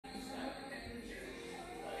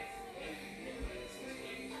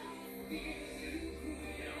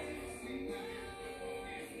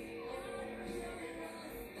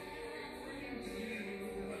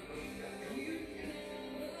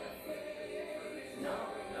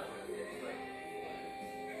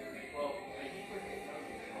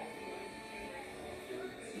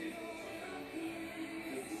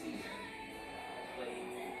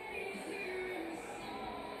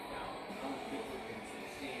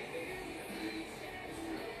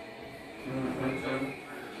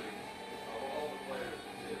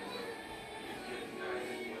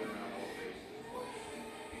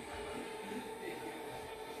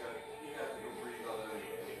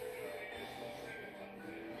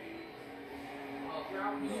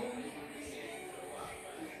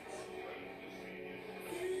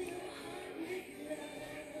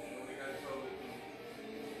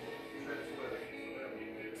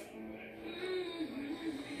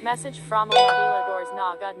Message from Nabila Doors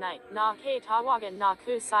na good night. Na kay tawagan na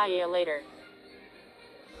ku saya later.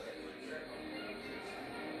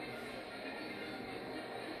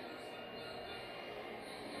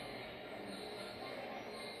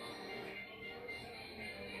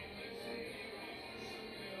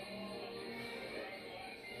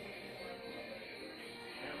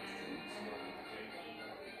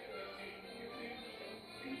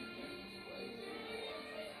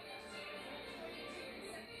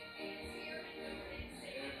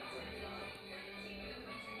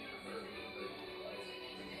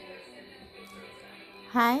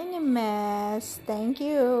 Hi, Nimes. Thank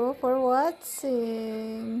you for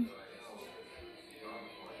watching.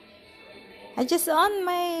 I just on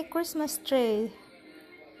my Christmas tree.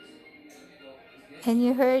 And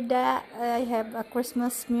you heard that I have a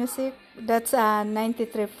Christmas music? That's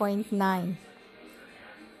 93.9.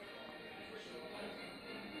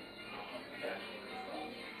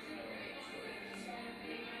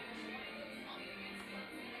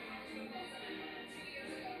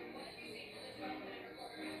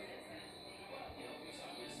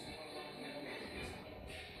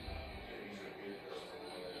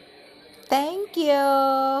 Thank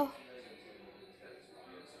you.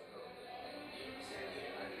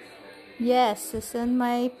 Yes, it's in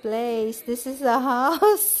my place. This is a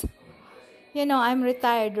house. You know, I'm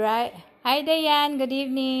retired, right? Hi, Diane. Good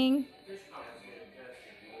evening.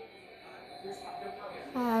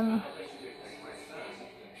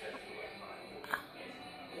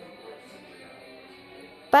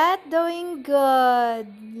 Pat doing good.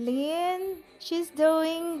 Lynn, she's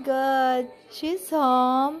doing good. She's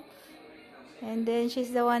home. And then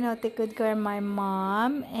she's the one who take good care of my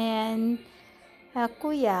mom and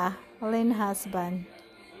Kuya, Lynn's husband.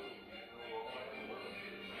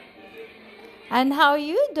 And how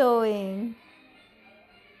you doing?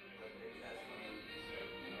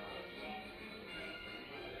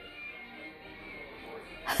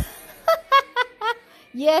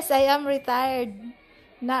 Yes, I am retired.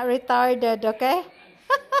 Not retarded, okay?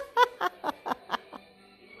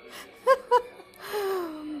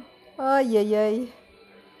 Oh, yeah.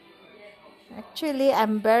 Actually,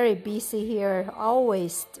 I'm very busy here,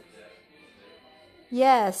 always.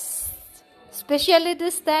 Yes. Especially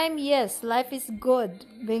this time, yes, life is good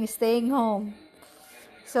being staying home.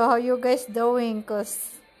 So how you guys doing?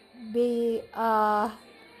 Cause be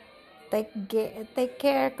take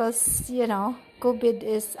care, cause you know COVID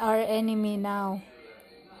is our enemy now.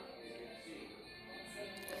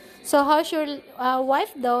 So how's your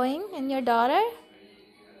wife doing and your daughter?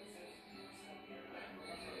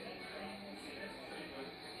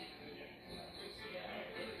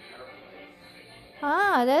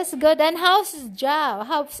 Ah, that's good. And how's job?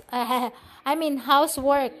 How's I mean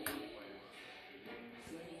housework?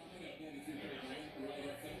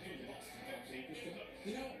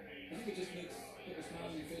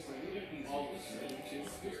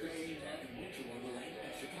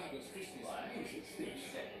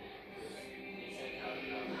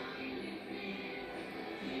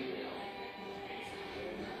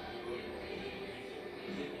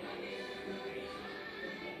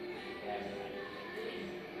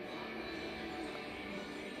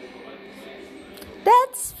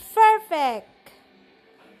 That's perfect.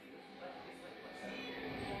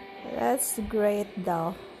 That's great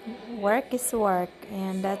though. Work is work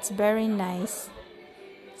and that's very nice.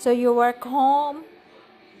 So you work home.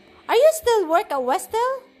 Are you still work at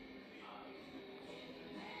Westel?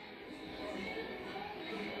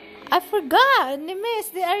 I forgot.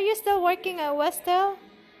 Nimes, are you still working at Westel?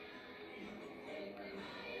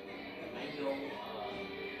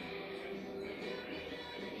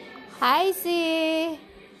 Hi, Z.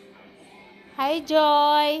 Hi,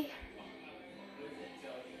 Joy.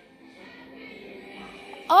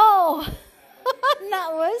 Oh, not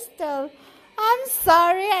Westel. I'm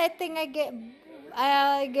sorry. I think I get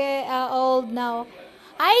old now.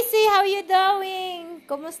 Hi, Z. How you doing?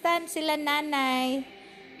 Kumusta sila nanay?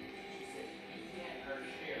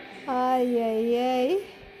 Ay.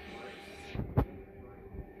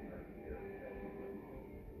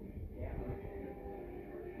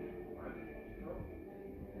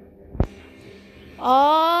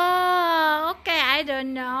 Oh, okay. I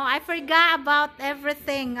don't know. I forgot about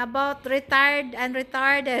everything about retired and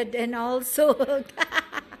retarded and also.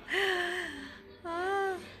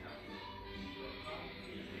 Ah.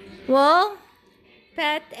 Well,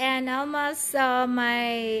 Pat and Alma's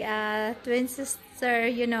my twin sister.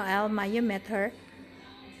 You know Alma. You met her.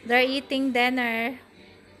 They're eating dinner.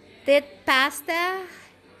 Did pasta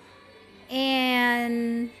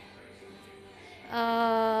and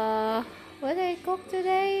what I cooked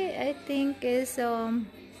today, I think is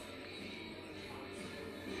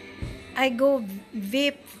I go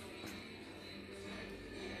VIP.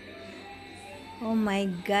 Oh my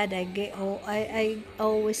god, I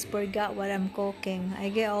always forgot what I'm cooking. I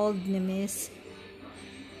get old, miss.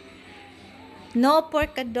 No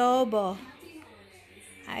pork adobo.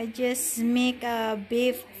 I just make a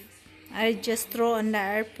beef. I just throw on the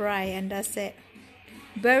air fry and that's it.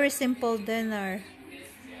 Very simple dinner.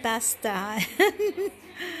 Pasta.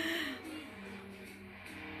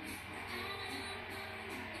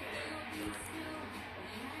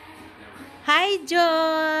 Hi,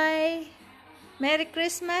 Joy. Merry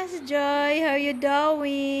Christmas, Joy. How you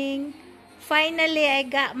doing? Finally, I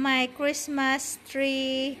got my Christmas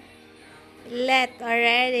tree lit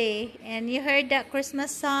already. And you heard that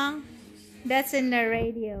Christmas song? That's in the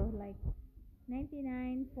radio. Like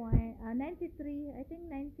 93, I think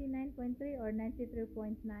 99.3 or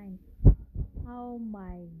 93.9. Oh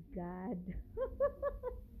my God.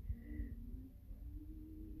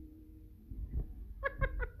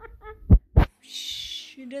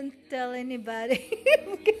 Shh, you don't tell anybody.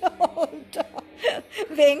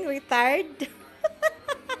 Being retired.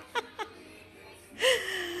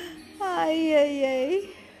 Ay, ay, ay.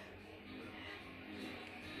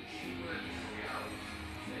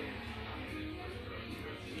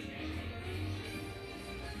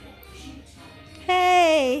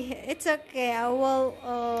 Hey, it's okay. I will,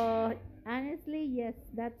 honestly, yes,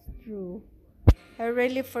 that's true. I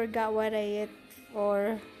really forgot what I ate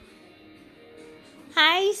for.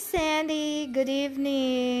 Hi, Sandy. Good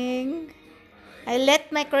evening. I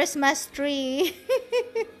lit my Christmas tree.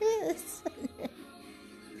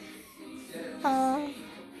 Oh.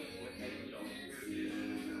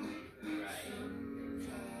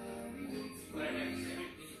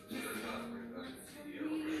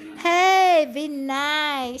 Hey, be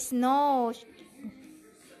nice. No,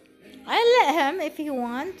 I let him if he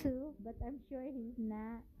want to, but I'm sure he's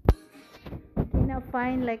not. He cannot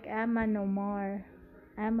find like Emma no more.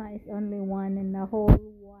 Emma is only one in the whole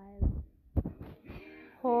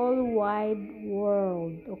wide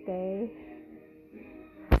world. Okay.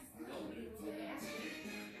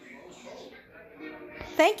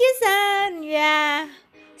 Thank you, son. Yeah.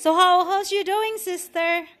 So how's you doing,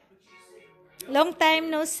 sister? Long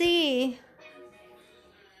time no see.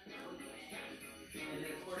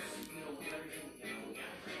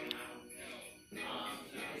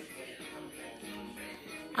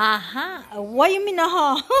 Aha. What you mean,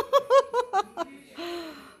 aha?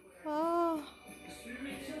 Oh.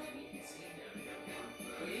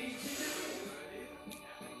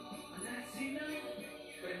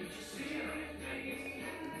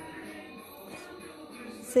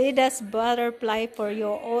 See, that's butterfly for you.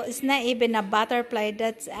 Oh, it's not even a butterfly.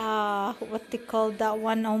 That's what they call that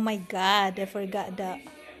one. Oh my God, I forgot that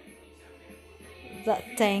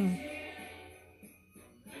thing.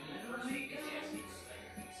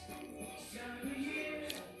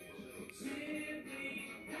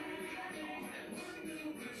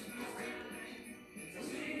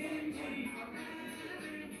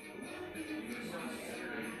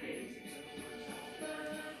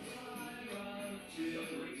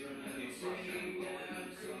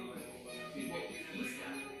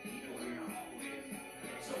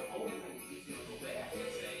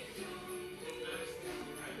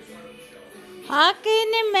 Okay,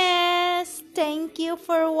 Nemes. Thank you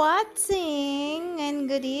for watching and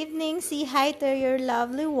good evening. Say hi to your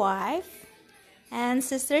lovely wife and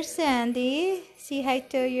sister Sandy. Say hi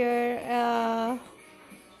to your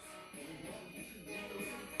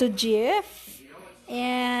to Jeff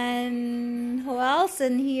and who else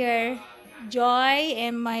in here? Joy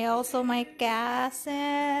and my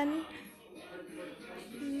cousin.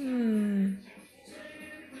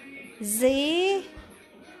 Z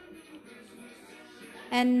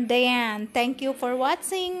and Diane. Thank you for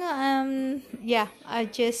watching. Yeah, I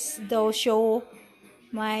just though show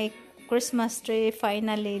my Christmas tree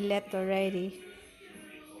finally lit already.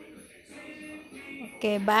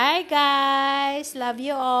 Okay, bye guys. Love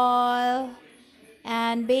you all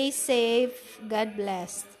and be safe. God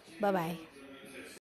bless. Bye bye.